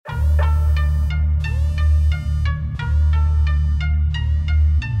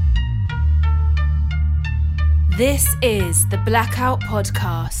This is the Blackout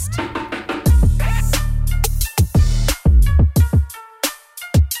Podcast.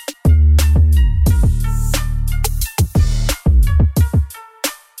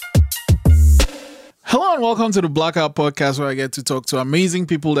 Hello and welcome to the Blackout Podcast, where I get to talk to amazing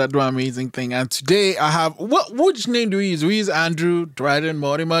people that do amazing things. And today I have, which name do we use? Do we use Andrew, Dryden,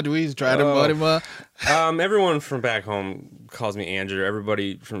 Mortimer? Do we use Dryden, Mortimer? Everyone from back home calls me Andrew.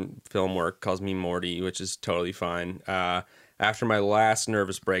 Everybody from film work calls me Morty, which is totally fine. After my last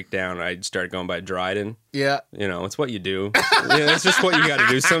nervous breakdown, I started going by Dryden. Yeah. You know, it's what you do. It's just what you got to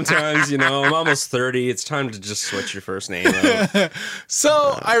do sometimes, you know. I'm almost 30. It's time to just switch your first name out.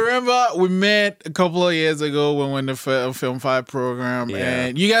 So I remember we met a couple of years ago when we were in the Film 5 program,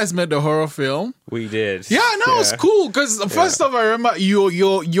 and you guys met the horror film. We did. Yeah, no, it was cool because the first off, I remember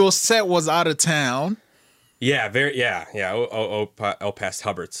your set was out of town. Yeah, past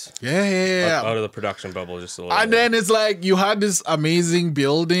Hubbard's. Yeah. Out of the production bubble just a little And bit. then it's like you had this amazing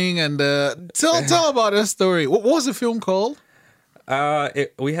building, and tell about that story. What was the film called?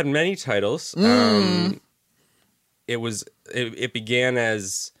 We had many titles. It began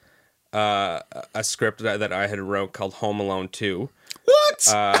as a script that I had wrote called Home Alone 2. What?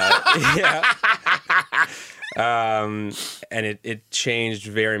 Yeah. And it changed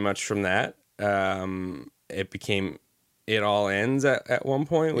very much from that. It became It All Ends at one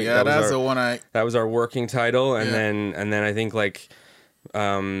point. Yeah, that was our working title, and then I think like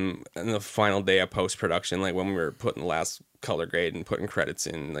in the final day of post production, like when we were putting the last color grade and putting credits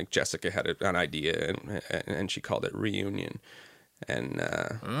in, like Jessica had an idea and she called it Reunion, and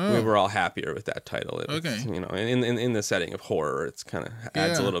we were all happier with that title. You know, in the setting of horror, it's kind of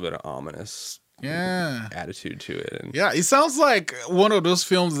adds a little bit of ominous attitude to it. And it sounds like one of those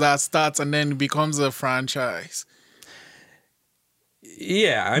films that starts and then becomes a franchise.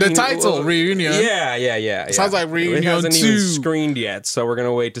 Yeah, the title Reunion. Yeah. It sounds like Reunion. It hasn't 2. even screened yet, so we're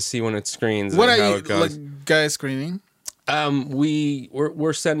gonna wait to see when it screens. When and are how you it goes. guys screening?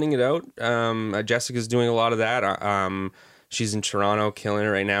 We're sending it out. Jessica's doing a lot of that. She's in Toronto, killing it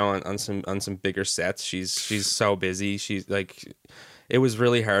right now on some bigger sets. She's so busy. She's like. It was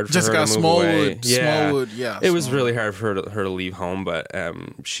really hard for her to move away. Smallwood, It was really hard for her to leave home, but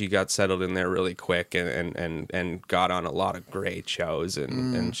she got settled in there really quick and got on a lot of great shows,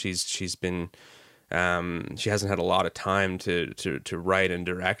 and she's been she hasn't had a lot of time to write and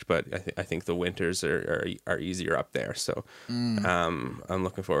direct, but I think the winters are easier up there. So I'm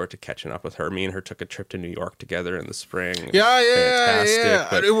looking forward to catching up with her. Me and her took a trip to New York together in the spring. Yeah.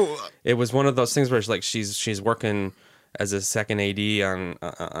 But it was one of those things where she's working as a second AD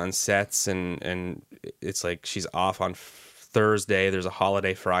on sets, and it's like she's off on Thursday. There's a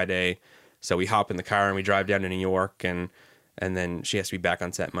holiday Friday, so we hop in the car and we drive down to New York, and then she has to be back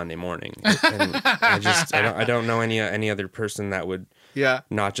on set Monday morning. And I don't know any other person that would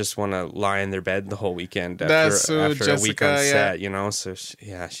not just want to lie in their bed the whole weekend after a week on set, you know. So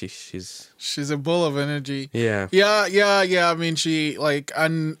she's a bull of energy. Yeah.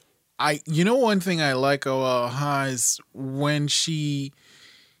 I mean, one thing I like about her is when she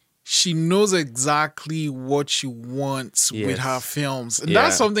knows exactly what she wants with her films. And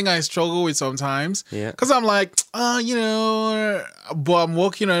that's something I struggle with sometimes. Yeah. Because I'm like, but I'm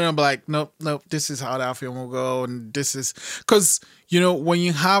working on it, I'm like, nope, this is how that film will go. And this is... Because, when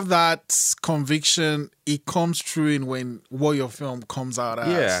you have that conviction, it comes through in what your film comes out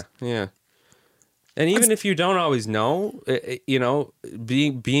as. Yeah. And even if you don't always know,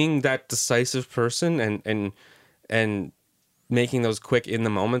 being that decisive person and making those quick in the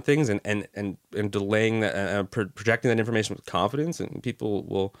moment things and delaying that, projecting that information with confidence, and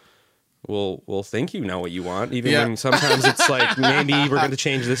people will think you know what you want, even when sometimes it's like, maybe we're going to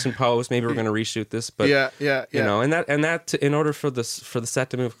change this in post, maybe we're going to reshoot this, but you know, and that in order for the set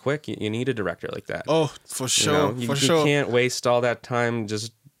to move quick, you need a director like that. Oh, for sure, you can't waste all that time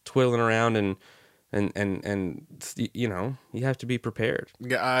just twiddling around and you have to be prepared.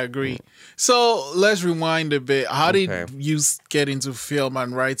 Yeah, I agree. So let's rewind a bit. How did you get into film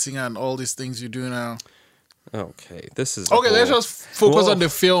and writing and all these things you do now? Okay, this is let's just focus on the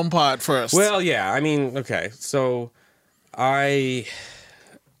film part first. Well, yeah, I mean, okay, so I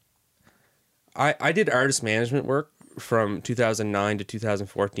did artist management work from 2009 to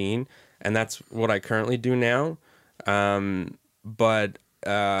 2014, and that's what I currently do now. But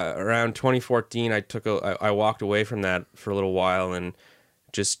around 2014, I walked away from that for a little while and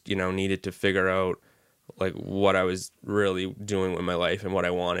just needed to figure out like what I was really doing with my life and what I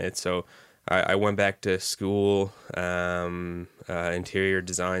wanted. So I went back to school, interior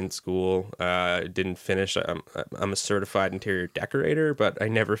design school. Didn't finish. I'm a certified interior decorator, but I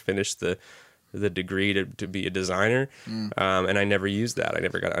never finished the the degree to be a designer, and I never used that. I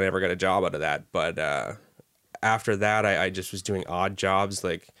never got a job out of that. But after that, I just was doing odd jobs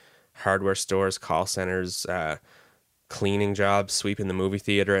like hardware stores, call centers, cleaning jobs, sweeping the movie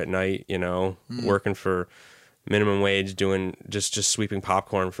theater at night. Working for minimum wage, doing just sweeping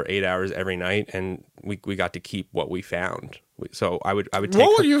popcorn for 8 hours every night, and we got to keep what we found. So I would take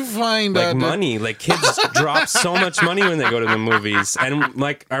what would you find like money. Like kids drop so much money when they go to the movies, and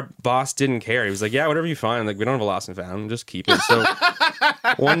like our boss didn't care. He was like, "Yeah, whatever you find. Like we don't have a lost and found. Just keep it." So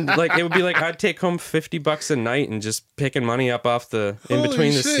it would be like I'd take home $50 a night and just picking money up off the in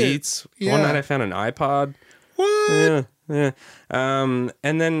between the seats. Yeah. One night I found an iPod. What? Yeah. And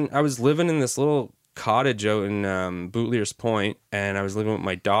then I was living in this little cottage out in Bootleers Point, and I was living with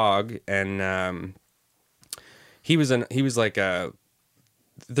my dog, and he was like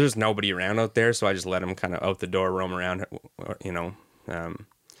there's nobody around out there, so I just let him kind of out the door roam around.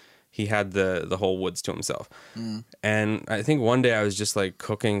 He had the whole woods to himself. And I think one day I was just like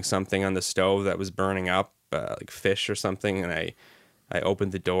cooking something on the stove that was burning up, like fish or something, and I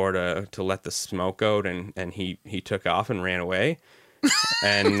opened the door to let the smoke out, and he took off and ran away.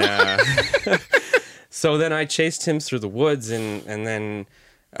 And so then I chased him through the woods, and then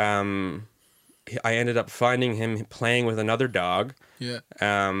I ended up finding him playing with another dog. Yeah.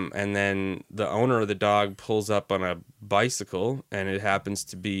 And then the owner of the dog pulls up on a bicycle, and it happens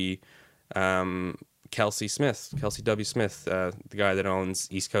to be Kelsey W. Smith, the guy that owns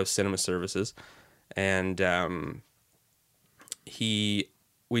East Coast Cinema Services. And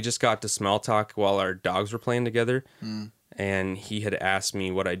we just got to small talk while our dogs were playing together. And he had asked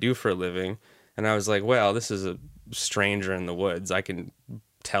me what I do for a living. And I was like, well, this is a stranger in the woods. I can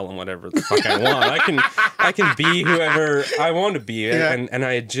tell him whatever the fuck I want. I can be whoever I want to be. Yeah. And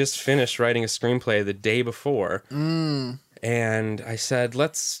I had just finished writing a screenplay the day before. And I said,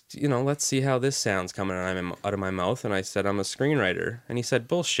 let's see how this sounds coming out of my mouth. And I said, I'm a screenwriter. And he said,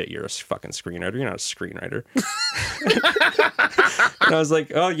 bullshit, you're a fucking screenwriter. You're not a screenwriter. And I was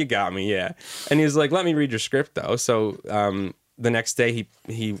like, oh, you got me, yeah. And he was like, let me read your script, though. So the next day,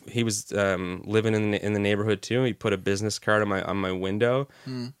 he was living in the neighborhood, too. He put a business card on my window.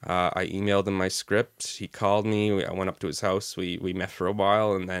 I emailed him my script. He called me. I went up to his house. We met for a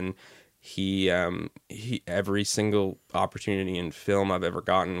while, and then he every single opportunity in film I've ever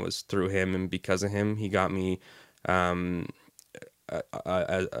gotten was through him, and because of him, he got me a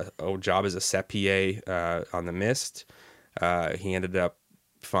job as a set PA on The Mist. He ended up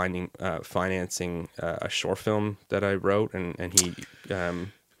financing a short film that I wrote, and he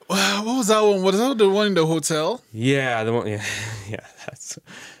what was that one? Was that the one in the hotel? Yeah, the one. Yeah. That's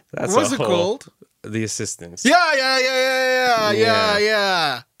what's it called? The Assistants. Yeah.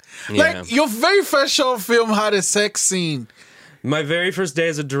 Like your very first short film had a sex scene. My very first day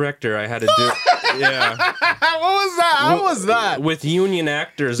as a director, I had to do. Yeah. What was that? How was that? With union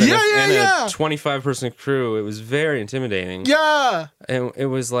actors and a 25-person crew. It was very intimidating. Yeah. And it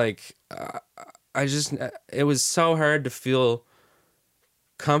was like, it was so hard to feel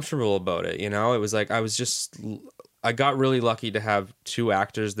comfortable about it. It was like, I got really lucky to have two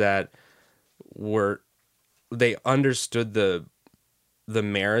actors that they understood the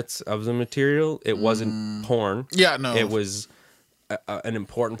merits of the material. It wasn't porn. Yeah, no. It was an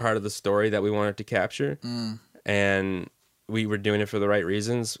important part of the story that we wanted to capture, and we were doing it for the right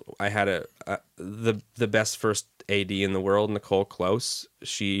reasons. I had the best first AD in the world, Nicole Close.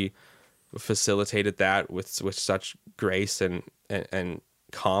 She facilitated that with such grace and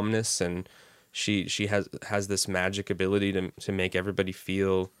calmness, and she has this magic ability to make everybody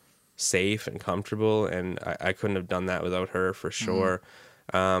feel safe and comfortable, and I couldn't have done that without her for sure.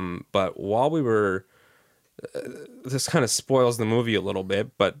 But while we were this kind of spoils the movie a little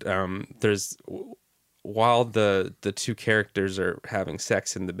bit, but while the two characters are having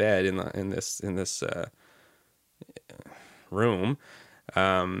sex in the bed in this room,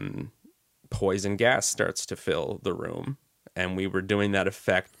 poison gas starts to fill the room, and we were doing that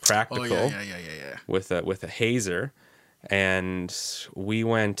effect practical with a hazer, and we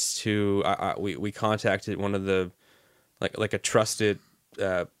went to we contacted one of the like a trusted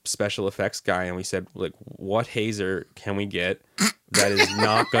special effects guy, and we said, like, what hazer can we get that is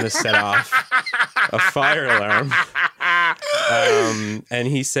not going to set off a fire alarm? And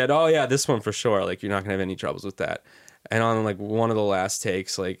he said, oh yeah, this one for sure, like, you're not gonna have any troubles with that. And on like one of the last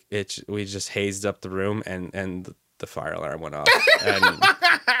takes, like we just hazed up the room, and the fire alarm went off,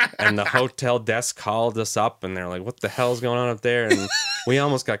 and the hotel desk called us up, and they're like, what the hell's going on up there? And we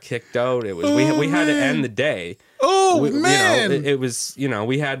almost got kicked out. It was we had to end the day. Oh, man. It was,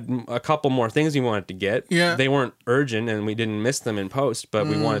 we had a couple more things we wanted to get. Yeah. They weren't urgent and we didn't miss them in post, but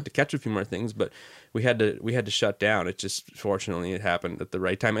we wanted to catch a few more things, but we had to shut down. It just, fortunately, it happened at the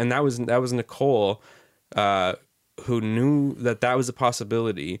right time. And that was Nicole, who knew that was a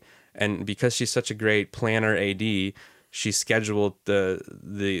possibility. And because she's such a great planner AD, she scheduled the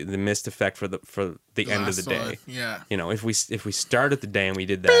mist effect for the end of the day. Yeah. If we started the day and we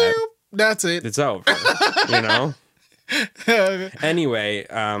did that, that's it. it's over. Anyway,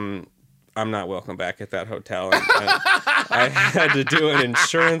 I'm not welcome back at that hotel. I had to do an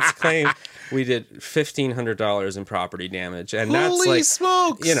insurance claim. We did $1,500 in property damage, and that's Holy like,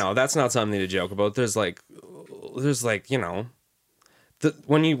 smokes. That's not something to joke about. There's like,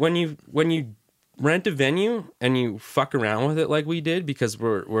 when you rent a venue and you fuck around with it like we did, because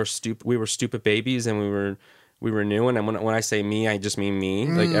we were stupid babies and we were new, and when I say me, I just mean me.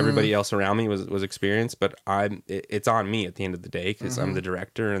 Like everybody else around me was experienced, but it's on me at the end of the day because I'm the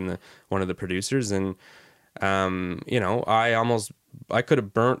director and one of the producers, and I could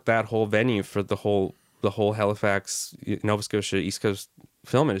have burnt that whole venue for the whole Halifax, Nova Scotia, East Coast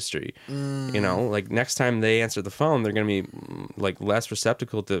film industry. Like next time they answer the phone, they're going to be like less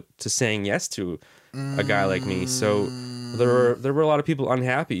receptacle to saying yes to a guy like me. So there were a lot of people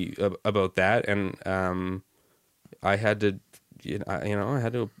unhappy about that, and I had to, I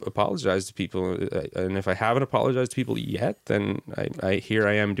had to apologize to people, and if I haven't apologized to people yet, then I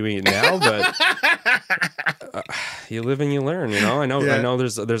am doing it now. But you live and you learn. I know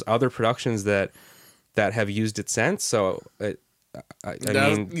there's other productions that have used it since. So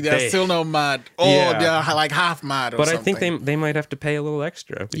they're still no mad. They're like half mad. But something. I think they might have to pay a little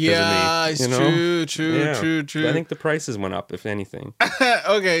extra. Because of me, it's true. I think the prices went up, if anything.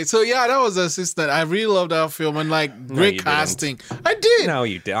 Okay, so that was Assistant. I really loved that film, and great casting. I did. No,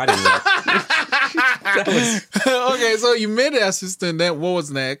 you did. I didn't. Okay, so you made the Assistant. Then what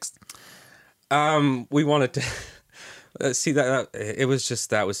was next? We wanted to see that. It was just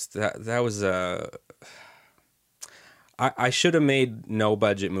that was. I should have made no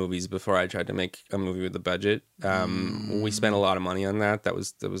budget movies before I tried to make a movie with a budget. We spent a lot of money on that. That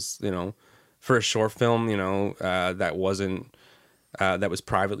was for a short film, that was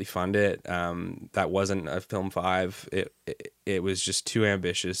privately funded. That wasn't a Film 5. It was just too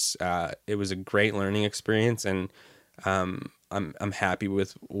ambitious. It was a great learning experience, and I'm happy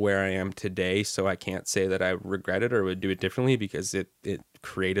with where I am today. So I can't say that I regret it or would do it differently, because it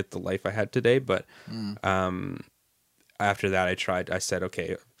created the life I had today. But after that, I said,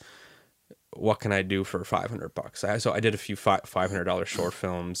 okay, what can I do for $500? So I did a few $500 short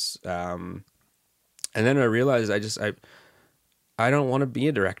films. And then I realized I don't want to be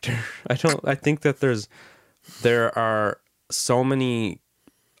a director. I think that there are so many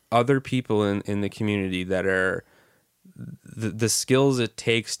other people in the community that are the skills it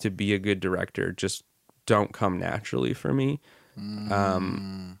takes to be a good director just don't come naturally for me.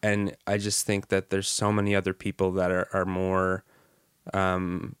 And I just think that there's so many other people that are more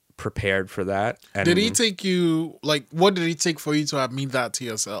prepared for that. And did he take you, what did it take for you to admit that to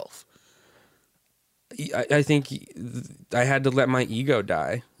yourself? I think I had to let my ego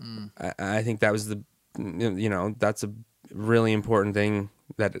die. I think that was that's a really important thing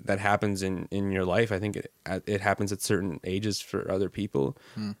that happens in your life. I think it happens at certain ages for other people.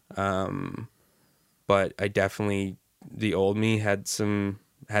 But I definitely, the old me had some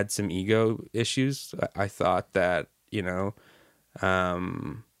ego issues. I thought that,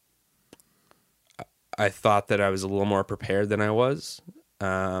 I thought that I was a little more prepared than I was.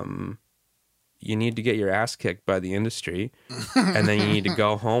 You need to get your ass kicked by the industry, and then you need to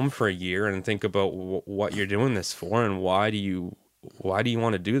go home for a year and think about what you're doing this for, and why do you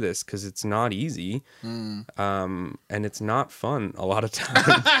want to do this? Because it's not easy, and it's not fun a lot of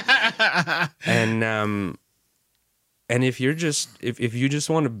times. And if you just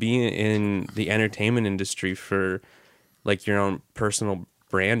want to be in the entertainment industry for your own personal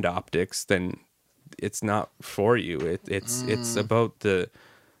brand optics, then it's not for you. It's about the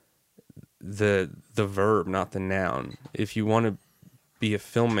verb, not the noun. If you want to be a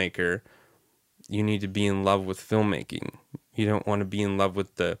filmmaker, you need to be in love with filmmaking. You don't want to be in love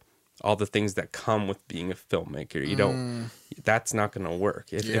with all the things that come with being a filmmaker. You don't. That's not going to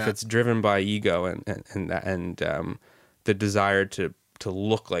work if it's driven by ego and the desire to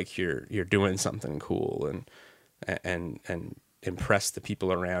look like you're doing something cool and impress the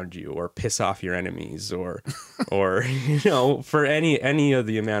people around you, or piss off your enemies, or for any of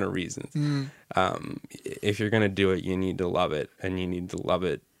the amount of reasons. If you're gonna do it, you need to love it, and you need to love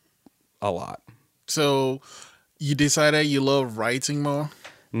it a lot. So you decided you love writing more?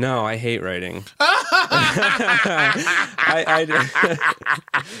 No, I hate writing.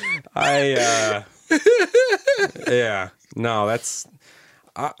 Yeah. No,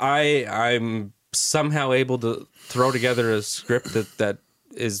 I'm somehow able to throw together a script that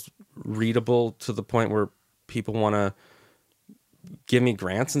is readable to the point where people want to give me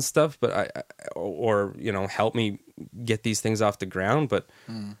grants and stuff, but or help me get these things off the ground. But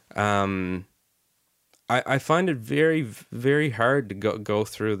I find it very, very hard to go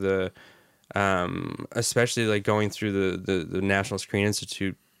through the, especially like going through the National Screen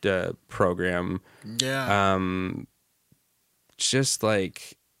Institute program. Yeah. Just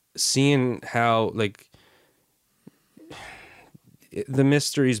like seeing how like the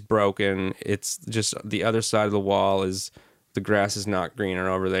mystery's broken. It's just the other side of the wall is the grass is not greener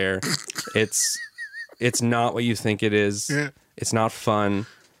over there. It's not what you think it is. Yeah. It's not fun.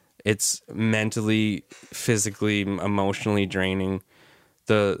 It's mentally, physically, emotionally draining.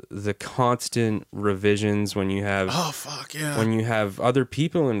 The constant revisions when you have when you have other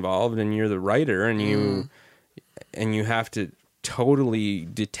people involved and you're the writer and you have to totally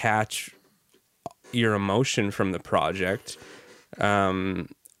detach your emotion from the project and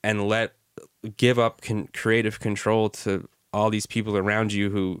give up creative control to all these people around you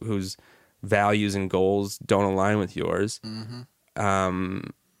whose values and goals don't align with yours.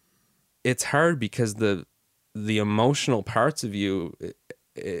 It's hard because the emotional parts of you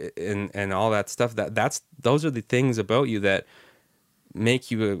and all that stuff those are the things about you that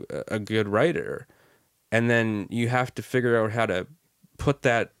make you a good writer, and then you have to figure out how to put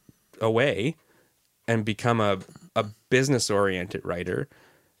that away and become a business oriented writer,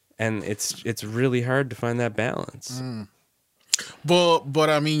 and it's really hard to find that balance. But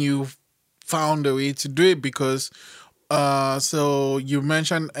I mean, you found a way to do it because so you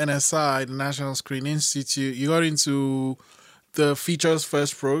mentioned NSI, the National Screen Institute. You got into the Features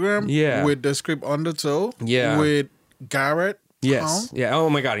First program, with the script Undertow, with Garrett. Yes, yeah. Oh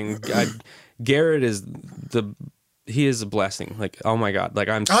my God, Garrett is he is a blessing. Like, oh my God, like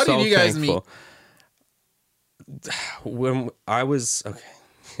I'm so did you guys thankful. When I was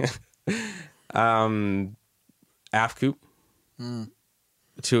AFCOOP.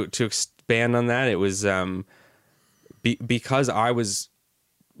 To expand on that, it was because I was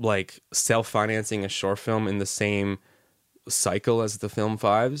like self-financing a short film in the same cycle as the Film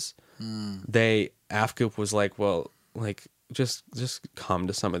Fives. AFCOOP was like, well, like just come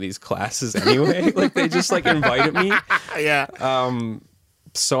to some of these classes anyway. Like they just like invited me. Yeah.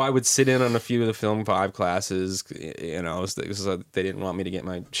 So I would sit in on a few of the Film 5 classes, so they didn't want me to get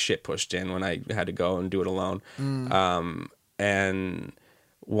my shit pushed in when I had to go and do it alone. And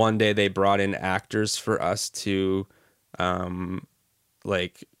one day they brought in actors for us to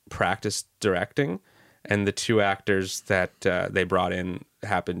like practice directing, and the two actors that they brought in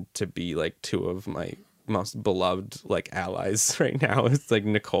happened to be like two of my most beloved like allies right now. It's like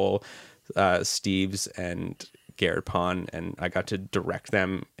Nicole Steves and Garrett Pond, and I got to direct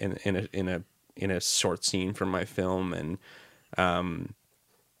them in a short scene from my film, and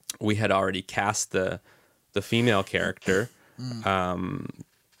we had already cast the female character.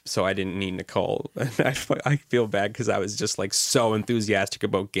 So I didn't need Nicole. I feel bad because I was just like so enthusiastic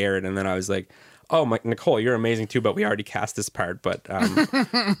about Garrett, and then I was like, "Oh, Nicole, you're amazing too, but we already cast this part." But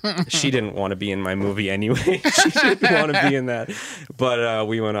she didn't want to be in my movie anyway. She didn't want to be in that. But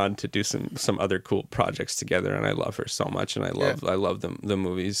we went on to do some other cool projects together, and I love her so much, and I love the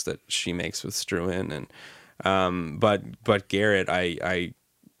movies that she makes with Struan. And but Garrett, I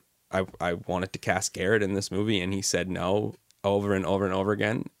wanted to cast Garrett in this movie, and he said no over and over and over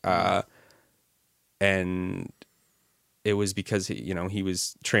again. And it was because he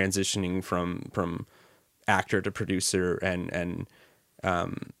was transitioning from actor to producer, and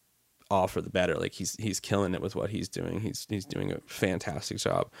all for the better. Like he's killing it with what he's doing. He's doing a fantastic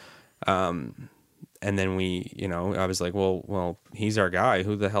job. And then I was like, well, he's our guy.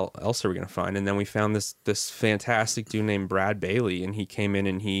 Who the hell else are we gonna find? And then we found this fantastic dude named Brad Bailey, and he came in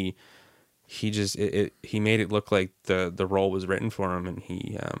and he made it look like the role was written for him, and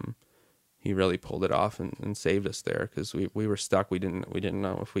he really pulled it off and saved us there, because we were stuck. We didn't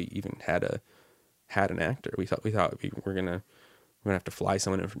know if we even had an actor. We thought we were gonna have to fly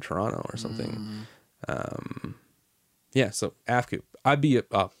someone in from Toronto or something. So AFCOOP, I'd be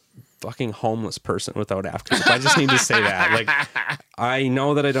a fucking homeless person without AFCOOP. I just need to say that. Like, I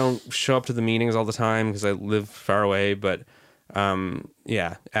know that I don't show up to the meetings all the time because I live far away, but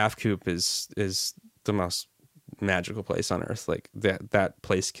AFCOOP is the most magical place on earth. Like that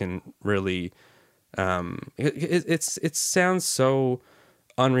place can really it sounds so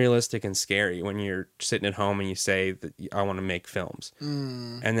unrealistic and scary when you're sitting at home and you say that I want to make films.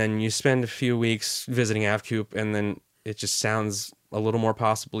 And then you spend a few weeks visiting AvCoop, and then it just sounds a little more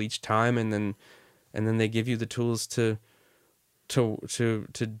possible each time, and then they give you the tools to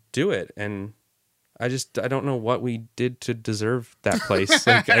do it. And I don't know what we did to deserve that place.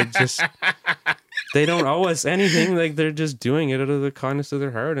 Like, they don't owe us anything. Like, they're just doing it out of the kindness of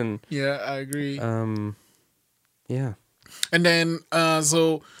their heart. And yeah, I agree. Yeah. And then,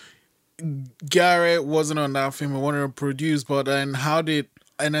 so Garrett wasn't on that film. I wanted to produce, but then how did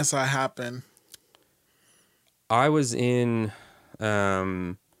NSI happen? I was in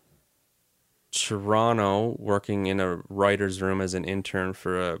Toronto working in a writer's room as an intern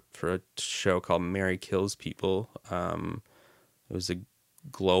for a show called Mary Kills People. It was a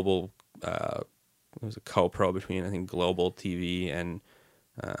global, it was a co-pro between, I think, Global TV and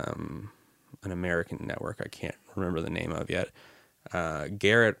an American network I can't remember the name of yet.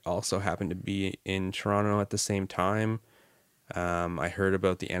 Garrett also happened to be in Toronto at the same time. I heard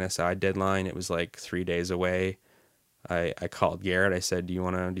about the NSI deadline. It was like 3 days away. I called Garrett. I said, do you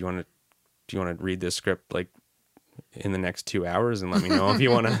want to read this script like in the next 2 hours and let me know if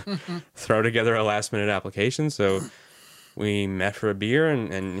you want to throw together a last minute application? So we met for a beer,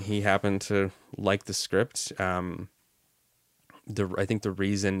 and he happened to like the script. I think the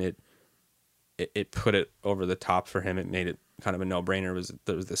reason it put it over the top for him, it made it kind of a no-brainer, was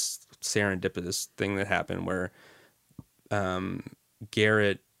there was this serendipitous thing that happened where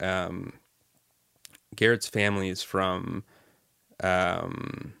Garrett's family is from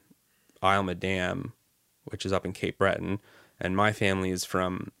Isle Madame, which is up in Cape Breton, and my family is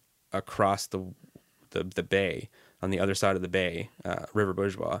from across the bay, on the other side of the bay, River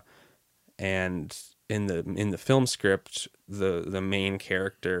Bourgeois. And in the film script, the main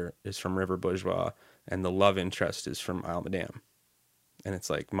character is from River Bourgeois, and the love interest is from Isle Madame. And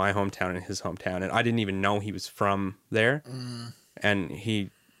it's like my hometown and his hometown, and I didn't even know he was from there. And he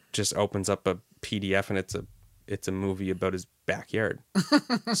just opens up a PDF, and it's a movie about his backyard.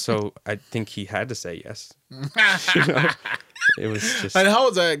 So I think he had to say yes. You know? It was just. And how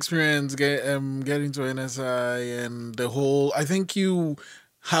was that experience getting to NSI and the whole? I think you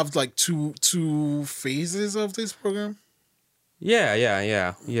have like two phases of this program.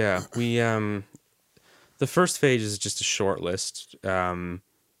 Yeah. We the first phase is just a short list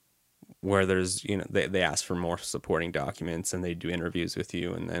where there's, you know, they ask for more supporting documents and they do interviews with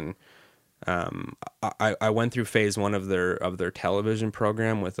you, and then I went through phase one of their television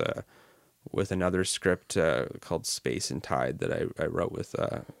program with another script called Space and Tide that I wrote with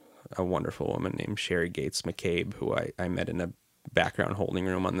a wonderful woman named Sherry Gates McCabe, who I met in a background holding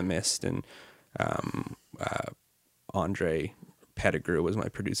room on The Mist, and Andre Pettigrew was my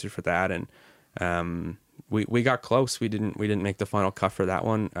producer for that, and we got close. We didn't make the final cut for that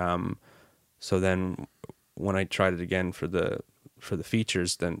one. So then when I tried it again for the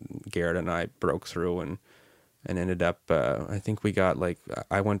features, then Garrett and I broke through and ended up, I think we got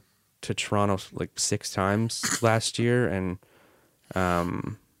I went to Toronto like 6 times last year, and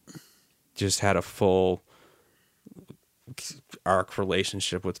just had a full arc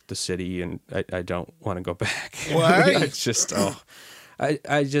relationship with the city, and I don't want to go back. Why? It's just,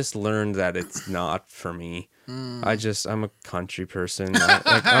 I just learned that it's not for me. I'm a country person.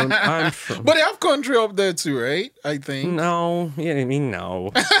 I'm from... But they have country up there too, right? I think. No, yeah, I mean,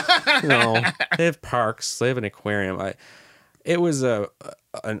 no. They have parks. They have an aquarium. It was an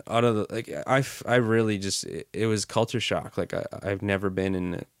out of the, I really just, it was culture shock. Like I've never been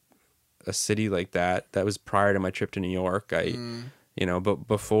in a city like that. That was prior to my trip to New York. But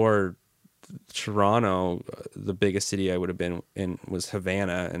before Toronto, the biggest city I would have been in was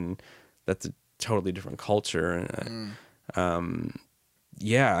Havana, and that's a totally different culture. And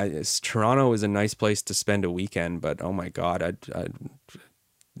Toronto is a nice place to spend a weekend, but oh my God,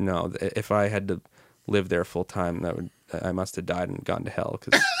 no, if I had to live there full time, I must have died and gone to hell,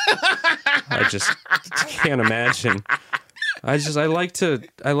 because I just can't imagine. I like to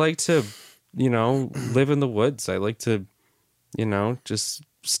live in the woods. I like to just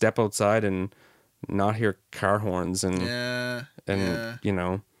step outside and not hear car horns and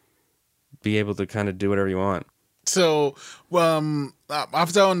be able to kind of do whatever you want. So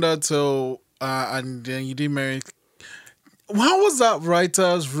after on that, and then you did marry. How was that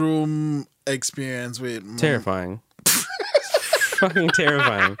writer's room experience with? Terrifying. Fucking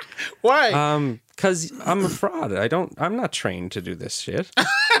terrifying. Why? Because I'm a fraud. I'm not trained to do this shit.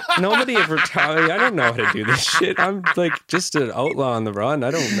 Nobody ever taught me. I don't know how to do this shit. I'm like just an outlaw on the run.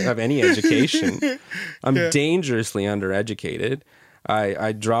 I don't have any education. I'm dangerously undereducated.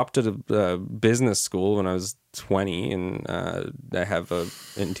 I dropped out of business school when I was 20, and I have a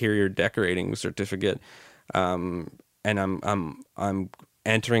interior decorating certificate. And I'm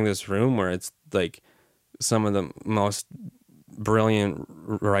entering this room where it's like some of the most brilliant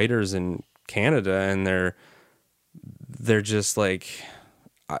writers in Canada, and they're just like,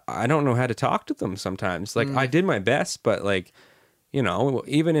 I don't know how to talk to them sometimes. Like, I did my best, but like, you know,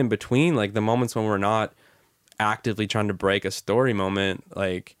 even in between, like the moments when we're not actively trying to break a story moment,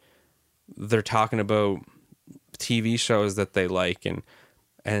 like they're talking about TV shows that they like,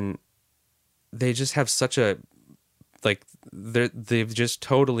 and they just have such a, like, they've just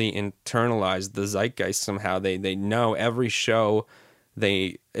totally internalized the zeitgeist somehow. They know every show.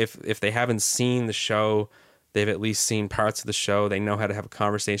 If they haven't seen the show, they've at least seen parts of the show. They know how to have a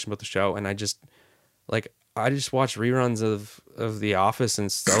conversation about the show. And I just watch reruns of The Office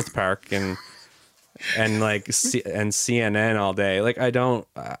and South Park and CNN all day. Like, I don't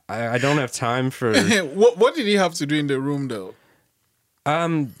have time for. What did he have to do in the room though?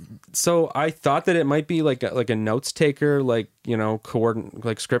 So I thought that it might be like a notes taker, like, you know,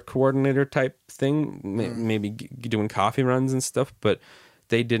 like script coordinator type thing, maybe doing coffee runs and stuff, but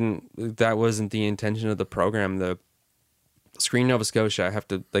they didn't. That wasn't the intention of the program. The Screen Nova Scotia, I have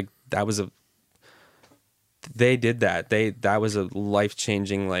to, like, they did that. That was a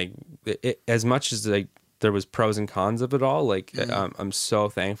life-changing, like, as much as like there was pros and cons of it all. Like, I'm so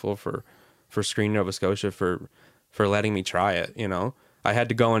thankful for Screen Nova Scotia for letting me try it. You know, I had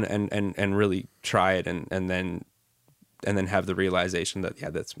to go and really try it, and then have the realization that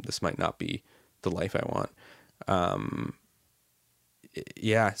this might not be the life I want.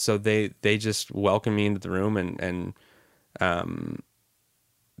 Yeah, so they just welcomed me into the room, and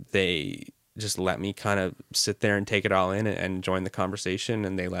they just let me kind of sit there and take it all in and join the conversation,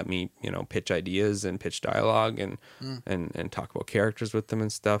 and they let me, you know, pitch ideas and pitch dialogue and talk about characters with them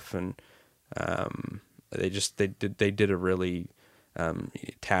and stuff, and they did a really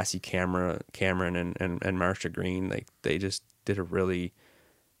Tassie Cameron and Marsha Green, like, they just did a really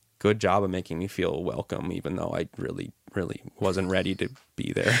good job of making me feel welcome, even though I really wasn't ready to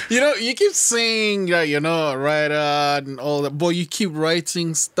be there. You know, you keep saying that you're not a writer and all that, but you keep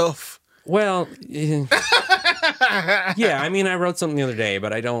writing stuff. Well, yeah, I mean, I wrote something the other day,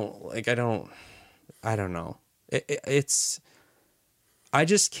 but I don't know. I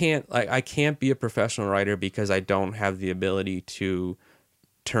just can't, like, I can't be a professional writer because I don't have the ability to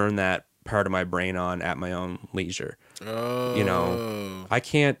turn that part of my brain on at my own leisure. Oh. You know, I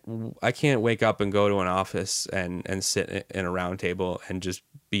can't wake up and go to an office and sit in a round table and just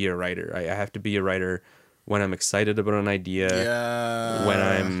be a writer. I have to be a writer when I'm excited about an idea,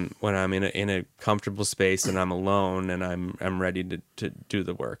 when I'm in a comfortable space and I'm alone and I'm ready to do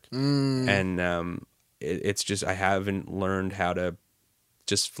the work. And it's just, I haven't learned how to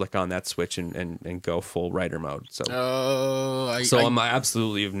just flick on that switch and go full writer mode. So I'm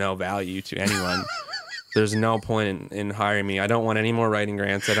absolutely of no value to anyone. There's no point in hiring me. I don't want any more writing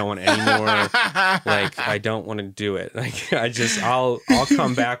grants. I don't want any more, like, I don't want to do it. Like, I'll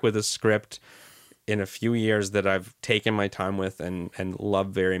come back with a script in a few years that I've taken my time with and love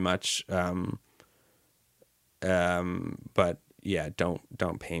very much. But yeah,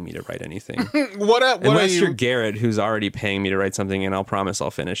 don't pay me to write anything. Unless you're Garrett, who's already paying me to write something, and I'll promise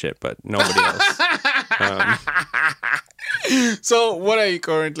I'll finish it, but nobody else. So what are you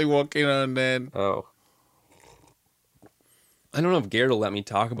currently working on then? Oh, I don't know if Garrett will let me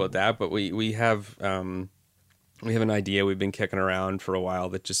talk about that, but we have an idea we've been kicking around for a while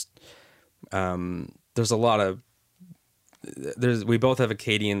that just, there's a lot of, we both have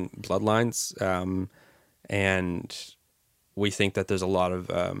Acadian bloodlines, and we think that there's a lot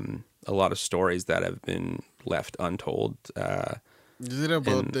of stories that have been left untold. Is it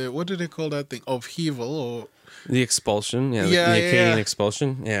about what do they call that thing? Upheaval or the expulsion? Yeah, the Acadian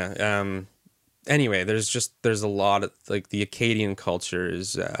expulsion. Yeah. Anyway, there's a lot of, like, the Acadian culture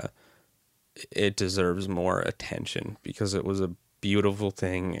is, it deserves more attention because it was a beautiful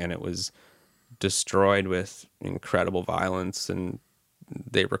thing and it was destroyed with incredible violence, and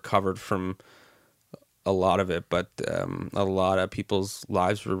they recovered from a lot of it, but a lot of people's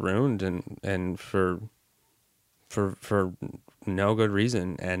lives were ruined and for no good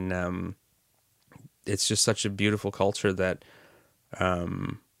reason. And it's just such a beautiful culture that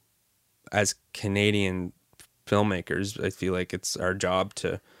as Canadian filmmakers, I feel like it's our job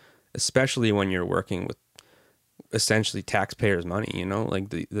to, especially when you're working with essentially taxpayers' money, you know,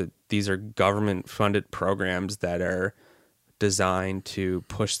 like these are government funded programs that are designed to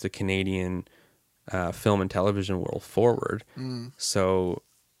push the Canadian film and television world forward. So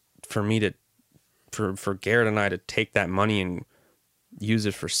for me for Garrett and I to take that money and use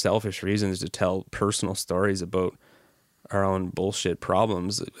it for selfish reasons to tell personal stories about our own bullshit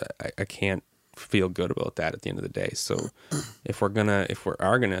problems, I can't feel good about that at the end of the day. So if we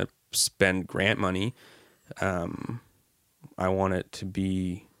are gonna spend grant money, I want it to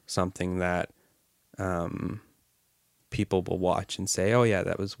be something that people will watch and say, oh yeah,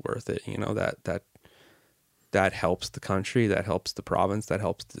 that was worth it. You know, that helps the country, that helps the province, that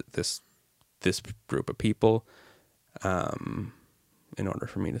helps this group of people. In order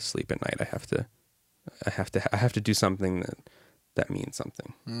for me to sleep at night, I have to do something that means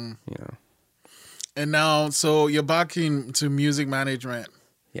something. You know. And now, so you're back into music management.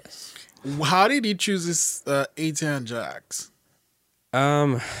 Yes. How did you choose this A-Town Jacks?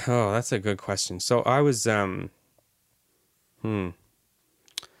 Oh, that's a good question. So I was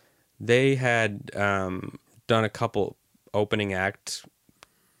they had done a couple opening act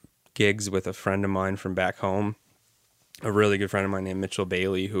gigs with a friend of mine from back home, a really good friend of mine named Mitchell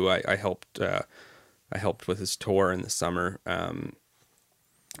Bailey, who I helped with his tour in the summer.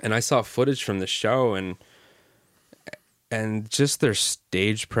 And I saw footage from the show and just their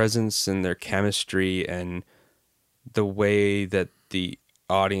stage presence and their chemistry and the way that the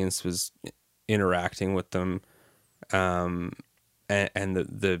audience was interacting with them. And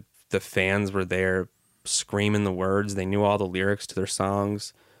the fans were there screaming the words. They knew all the lyrics to their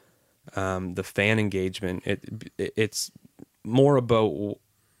songs. The fan engagement, it's more about,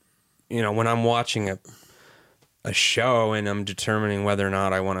 you know, when I'm watching a show and I'm determining whether or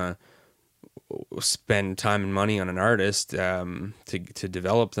not I want to spend time and money on an artist to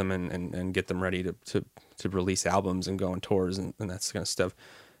develop them and get them ready to release albums and go on tours and that kind of stuff.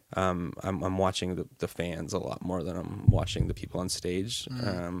 I'm watching the fans a lot more than I'm watching the people on stage.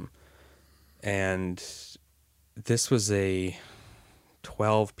 And this was a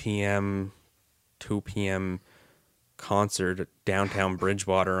 12 p.m., 2 p.m. concert at downtown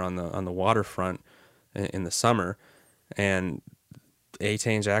Bridgewater on the waterfront in the summer, and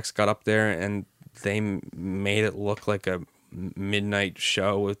A-Town Jacks got up there and they made it look like a midnight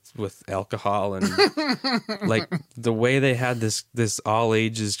show with alcohol and like the way they had this all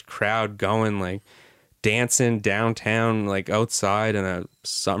ages crowd going, like dancing downtown, like outside on a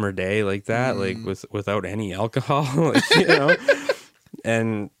summer day like that, like without any alcohol, like, you know.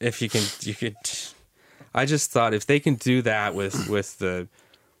 And if you could, I just thought if they can do that with the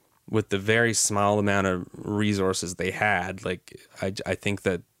very small amount of resources they had, like I think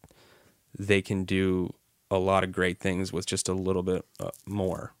that they can do a lot of great things with just a little bit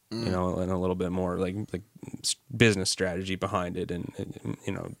more, you know, and a little bit more like business strategy behind it, and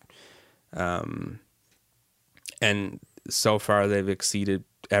you know, and so far they've exceeded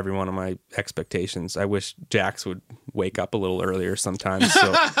every one of my expectations. I wish Jax would wake up a little earlier sometimes.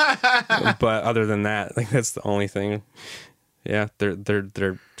 So, but other than that, like that's the only thing. Yeah,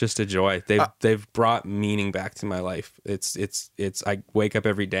 they're just a joy. They've brought meaning back to my life. It's I wake up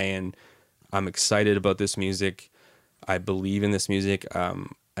every day and I'm excited about this music. I believe in this music,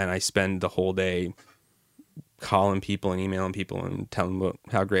 and I spend the whole day calling people and emailing people and telling them about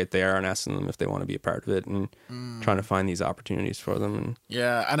how great they are and asking them if they want to be a part of it and trying to find these opportunities for them. And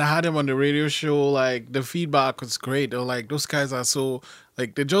yeah, and I had them on the radio show. Like the feedback was great. They're like, those guys are so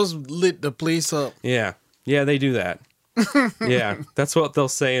like they just lit the place up. Yeah, they do that. Yeah, that's what they'll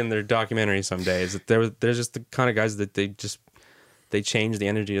say in their documentary some days. That they're just the kind of guys that they change the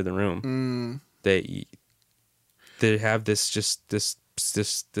energy of the room. They have this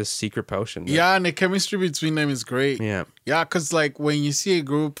secret potion. Yeah, and the chemistry between them is great. Yeah, because like when you see a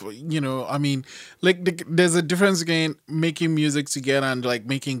group, you know, I mean, like there's a difference again making music together and like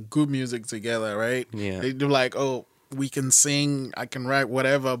making good music together, right? Yeah, they do like, oh, we can sing, I can write,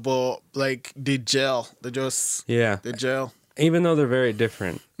 whatever, but like they gel. They gel. Even though they're very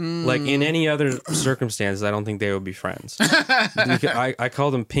different. Like in any other circumstances, I don't think they would be friends. I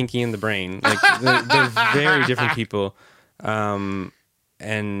call them Pinky and the Brain. Like they're very different people.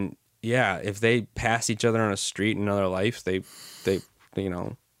 And yeah, if they pass each other on a street in another life, they you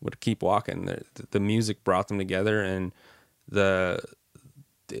know would keep walking. The music brought them together, and the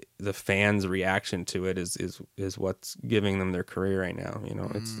fans' reaction to it is what's giving them their career right now. You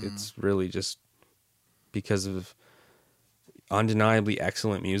know, it's really just because of undeniably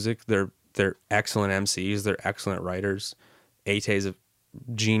excellent music. They're excellent MCs. They're excellent writers. A-Tay's a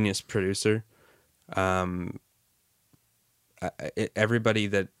genius producer. Everybody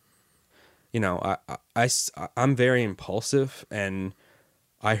that, you know, I'm very impulsive, and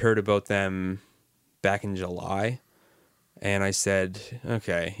I heard about them back in July, and I said,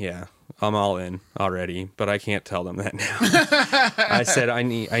 okay, yeah, I'm all in already, but I can't tell them that now. I said I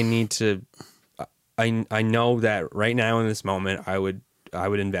need to I know that right now in this moment, I would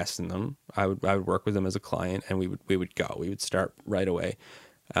invest in them. I would work with them as a client, and we would go. We would start right away.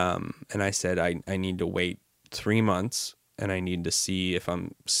 And I said, I need to wait 3 months, and I need to see if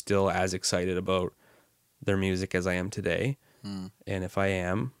I'm still as excited about their music as I am today. And if I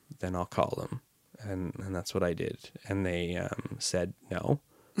am, then I'll call them. And that's what I did. And they said no.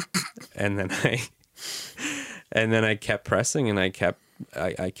 And then I kept pressing, and I kept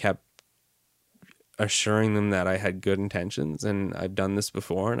assuring them that I had good intentions, and I've done this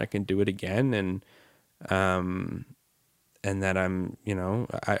before and I can do it again. And that I'm,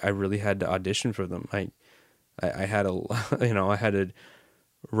 I really had to audition for them. I had I had to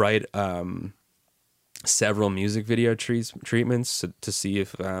write several music video treatments to see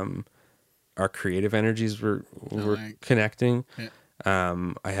if our creative energies were connecting. Yeah.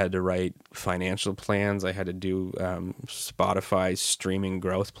 I had to write financial plans. I had to do Spotify streaming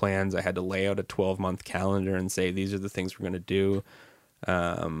growth plans. I had to lay out a 12-month calendar and say, these are the things we're going to do.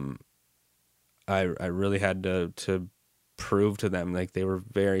 I really had to prove to them, like, they were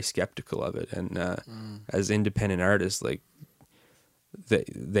very skeptical of it. And as independent artists, like,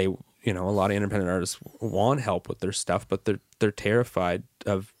 they a lot of independent artists want help with their stuff, but they're terrified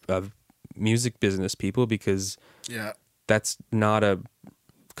of music business people, because that's not a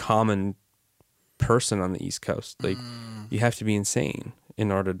common person on the East Coast. Like, you have to be insane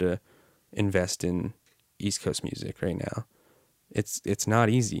in order to invest in East Coast music right now. It's not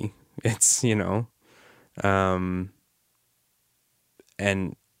easy. It's, and,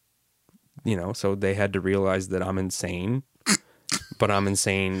 so they had to realize that I'm insane, but I'm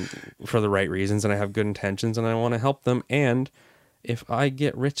insane for the right reasons, and I have good intentions, and I want to help them. And if I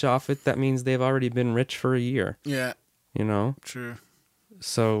get rich off it, that means they've already been rich for a year. Yeah. True.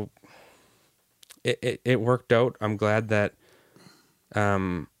 So it worked out. I'm glad that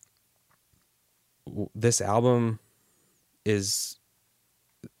this album is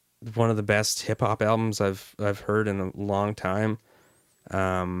one of the best hip hop albums I've heard in a long time.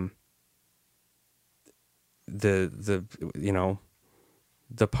 The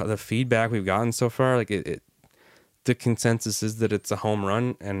feedback we've gotten so far, like the consensus is that it's a home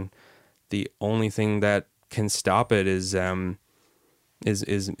run, and the only thing that can stop it is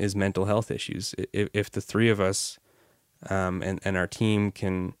mental health issues. If the three of us and our team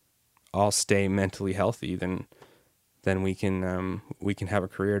can all stay mentally healthy, then we can have a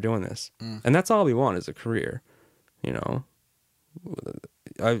career doing this. And that's all we want, is a career. You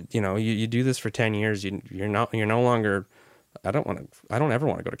do this for 10 years, you're no longer. I don't ever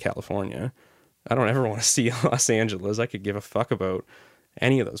want to go to California. I don't ever want to see Los Angeles. I could give a fuck about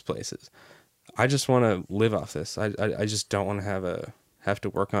any of those places. I just want to live off this. I just don't want to have to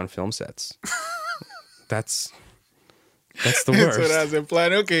work on film sets. That's the worst. That's what I was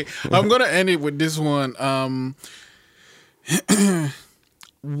implying. Okay, I'm gonna end it with this one.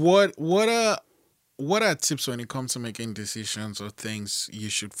 What are tips when it comes to making decisions or things you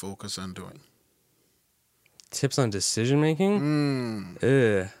should focus on doing? Tips on decision making?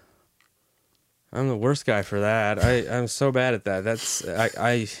 I'm the worst guy for that. I'm so bad at that. That's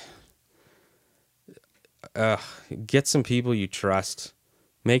get some people you trust.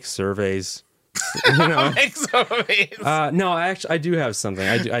 Make Surveys. Make surveys. No, I do have something.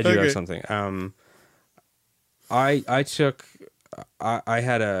 I do Okay. have something. I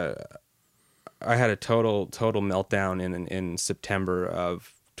had a total meltdown in September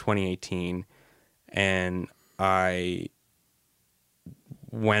of 2018, and I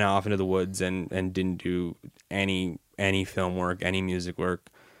went off into the woods and didn't do any film work, any music work.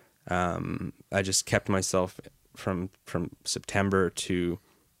 I just kept myself from September to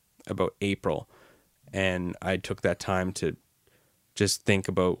about April, and I took that time to just think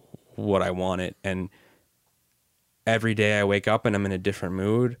about what I wanted. And every day I wake up and I'm in a different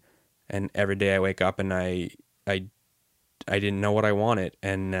mood, and every day I wake up and I didn't know what I wanted,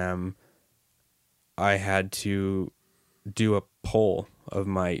 and I had to do a poll of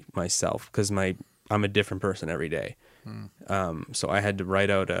myself, because I'm a different person every day. So I had to write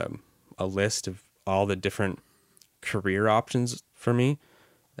out a list of all the different career options for me,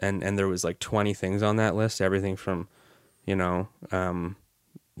 and there was like 20 things on that list, everything from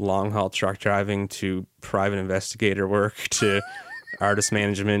long haul truck driving to private investigator work to artist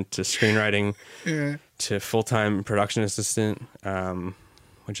management to screenwriting to full-time production assistant,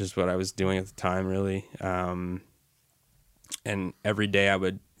 which is what I was doing at the time, really. And every day I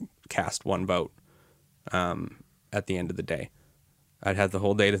would cast one vote at the end of the day. I'd have the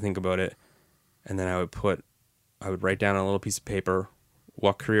whole day to think about it, and then I would write down on a little piece of paper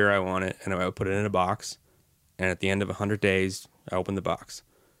what career I wanted, and I would put it in a box, and at the end of 100 days, I opened the box.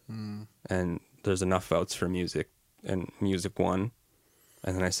 And there's enough votes for music, and music won.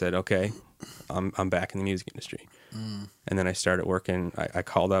 And then I said, okay, I'm back in the music industry. And then I started working. I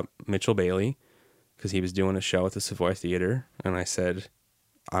called up Mitchell Bailey because he was doing a show at the Savoy Theater, and I said,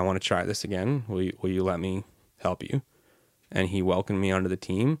 I want to try this again. Will you let me help you? And he welcomed me onto the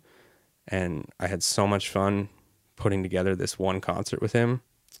team, and I had so much fun putting together this one concert with him.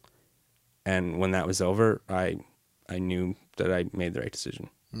 And when that was over, I knew that I made the right decision.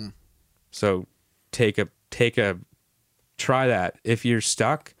 So try that. If you're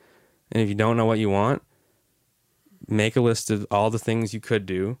stuck and if you don't know what you want, make a list of all the things you could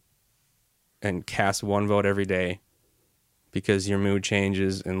do and cast one vote every day, because your mood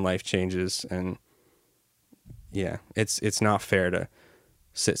changes and life changes. And yeah, it's not fair to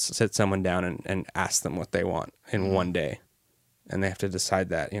sit someone down and ask them what they want in one day, and they have to decide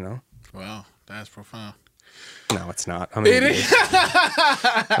that, you know? Wow, that's profound. No, it's not. I'm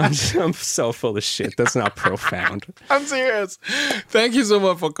so full of shit. That's not profound. I'm serious. Thank you so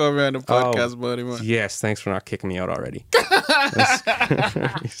much for coming on the podcast, buddy. Man. Yes, thanks for not kicking me out already.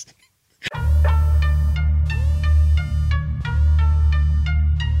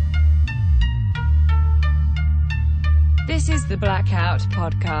 This is the Blackout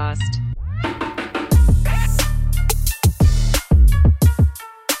Podcast.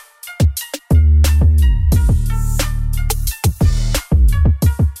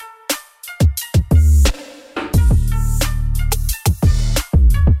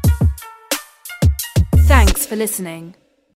 Thanks for listening.